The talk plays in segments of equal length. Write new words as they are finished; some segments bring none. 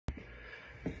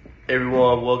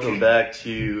Everyone, welcome back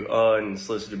to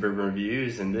Unsolicited Bourbon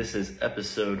Reviews, and this is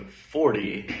episode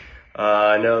 40.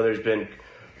 I know there's been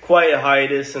quite a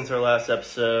hiatus since our last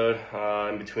episode,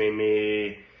 in between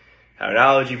me having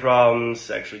allergy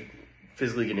problems, actually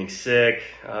physically getting sick,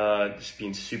 just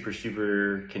being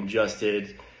super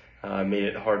congested, made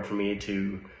it hard for me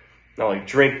to not only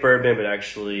drink bourbon, but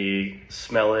actually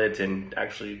smell it and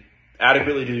actually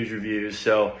adequately do these reviews.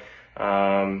 So,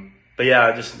 but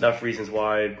yeah, just enough reasons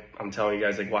why I'm telling you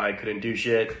guys why I couldn't do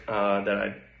shit that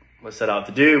I was set out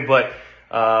to do. But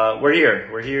we're here.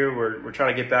 We're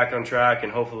trying to get back on track,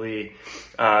 and hopefully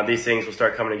these things will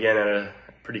start coming again at a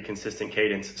pretty consistent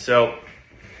cadence. So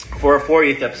for our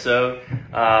 40th episode,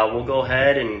 we'll go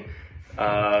ahead and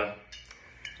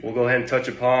touch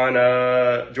upon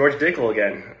George Dickel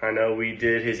again. I know we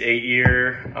did his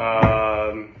 8-year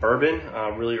bourbon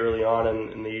really early on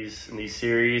in these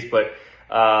series, but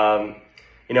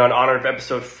in honor of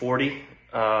episode 40,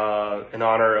 in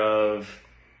honor of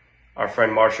our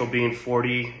friend Marshall being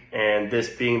 40, and this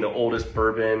being the oldest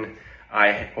bourbon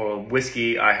or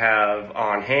whiskey I have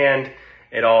on hand,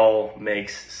 it all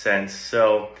makes sense.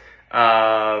 So,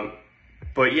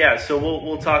 but yeah, so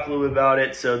we'll talk a little bit about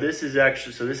it. So this is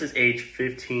aged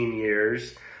 15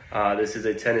 years. This is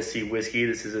a Tennessee whiskey.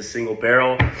 This is a single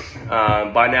barrel.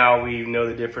 By now we know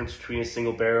the difference between a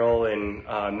single barrel and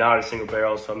not a single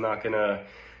barrel, so I'm not gonna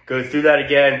go through that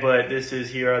again. But this is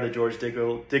here at the George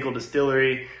Dickel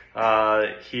Distillery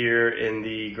here in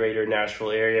the greater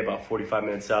Nashville area, about 45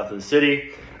 minutes south of the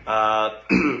city.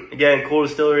 Again, cool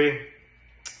distillery,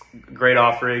 great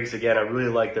offerings. Again, I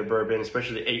really like their bourbon,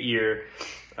 especially the 8-year.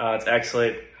 It's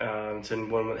excellent. It's in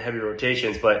one of the heavy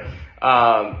rotations, but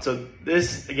so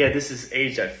this is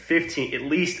aged at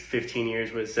least 15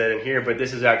 years, what it said in here. But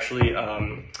this is actually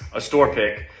a store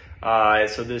pick.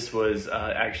 So this was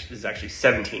actually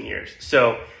 17 years.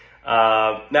 So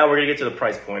now we're gonna get to the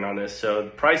price point on this. So the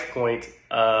price point,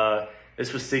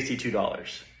 this was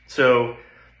 $62. So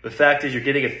the fact is, you're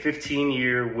getting a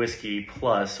 15-year whiskey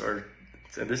plus, or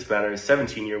in this matter, a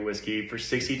 17-year whiskey for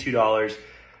 $62.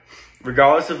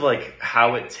 Regardless of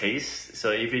how it tastes,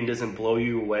 so if it doesn't blow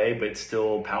you away but it's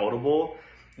still palatable,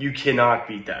 you cannot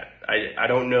beat that. I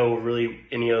don't know really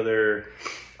any other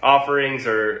offerings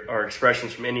or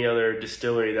expressions from any other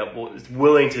distillery that is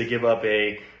willing to give up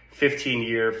a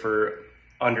 15-year for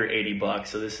under $80.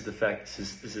 So this is the fact.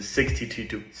 This is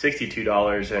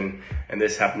 $62, and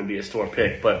this happened to be a store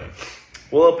pick. But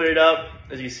we'll open it up.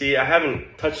 As you see, I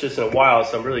haven't touched this in a while,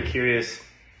 so I'm really curious.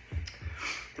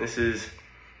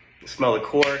 Smell the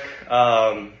cork.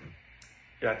 I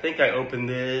think I opened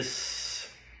this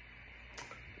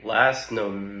last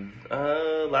November.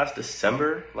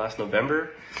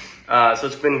 So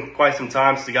it's been quite some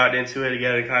time since I got into it.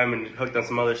 Again, I kind of been hooked on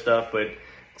some other stuff, but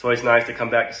it's always nice to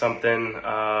come back to something.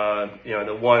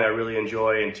 The one I really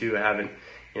enjoy, and two I haven't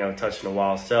touched in a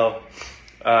while. So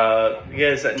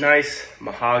again, it's that nice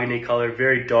mahogany color,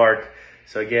 very dark.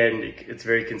 So again, it's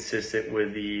very consistent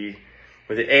with the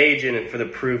age, and for the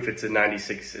proof, it's a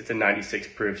 96. It's a 96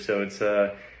 proof, so it's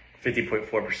a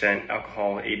 50.4%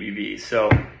 alcohol ABV. So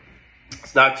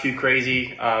it's not too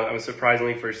crazy.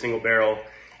 Surprisingly, for a single barrel,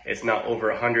 it's not over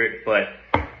 100. But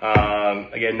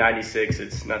again, 96.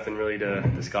 It's nothing really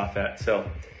to scoff at. So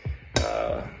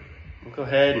we'll go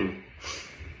ahead and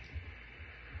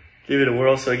give it a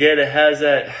whirl. So again, it has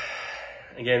that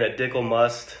Dickel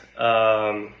must.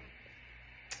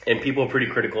 And people are pretty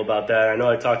critical about that. I know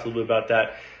I talked a little bit about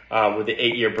that with the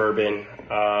 8-year bourbon.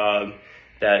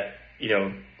 That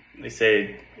they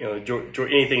say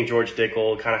anything George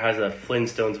Dickel kind of has a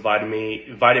Flintstones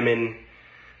vitamin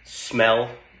smell.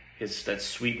 It's that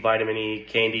sweet vitamin-y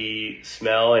candy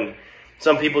smell, and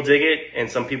some people dig it,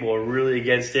 and some people are really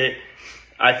against it.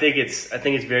 I think it's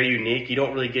very unique. You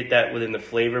don't really get that within the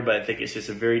flavor, but I think it's just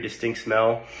a very distinct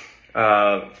smell.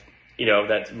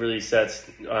 That really sets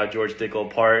George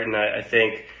Dickel apart. And I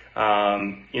think,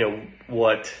 the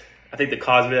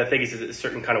cause of it, I think it's a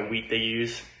certain kind of wheat they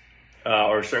use,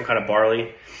 or a certain kind of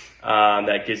barley,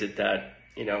 that gives it that,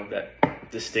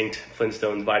 that distinct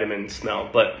Flintstones vitamin smell.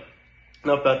 But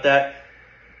enough about that.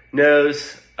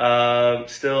 Nose,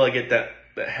 still I get that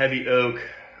heavy oak,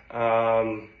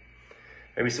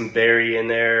 maybe some berry in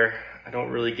there. I don't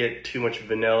really get too much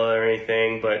vanilla or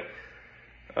anything, but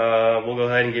we'll go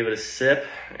ahead and give it a sip,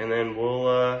 and then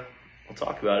we'll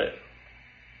talk about it.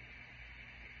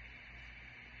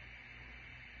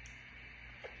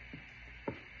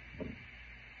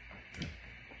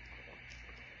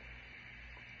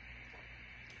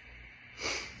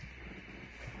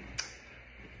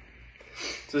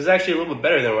 So this is actually a little bit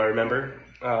better than what I remember.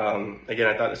 Again,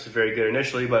 I thought this was very good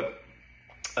initially, but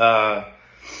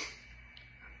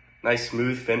Nice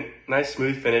smooth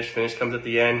finish. Finish comes at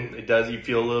the end. It does. You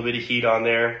feel a little bit of heat on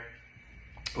there,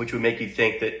 which would make you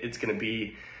think that it's going to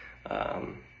be,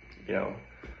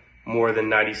 more than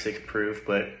 96 proof.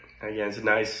 But again, it's a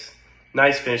nice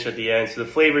finish at the end. So the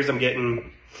flavors I'm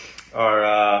getting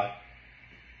are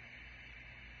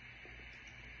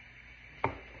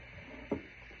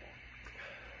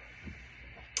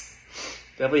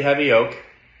definitely heavy oak,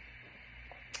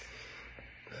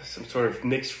 some sort of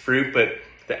mixed fruit, but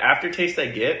the aftertaste I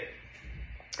get,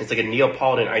 it's like a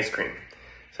Neapolitan ice cream.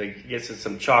 So you get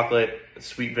some chocolate,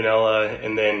 sweet vanilla,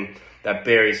 and then that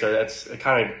berry. So that's I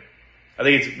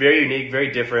think it's very unique,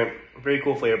 very different, very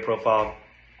cool flavor profile.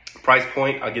 Price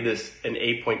point, I'll give this an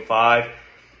 8.5.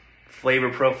 Flavor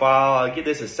profile, I'll give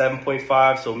this a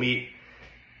 7.5. So meet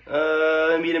in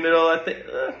the middle. I think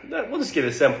we'll just give it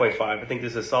a 7.5. I think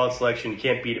this is a solid selection. You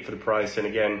can't beat it for the price. And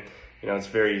again, it's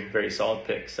very, very solid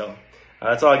pick. So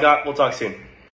that's all I got. We'll talk soon.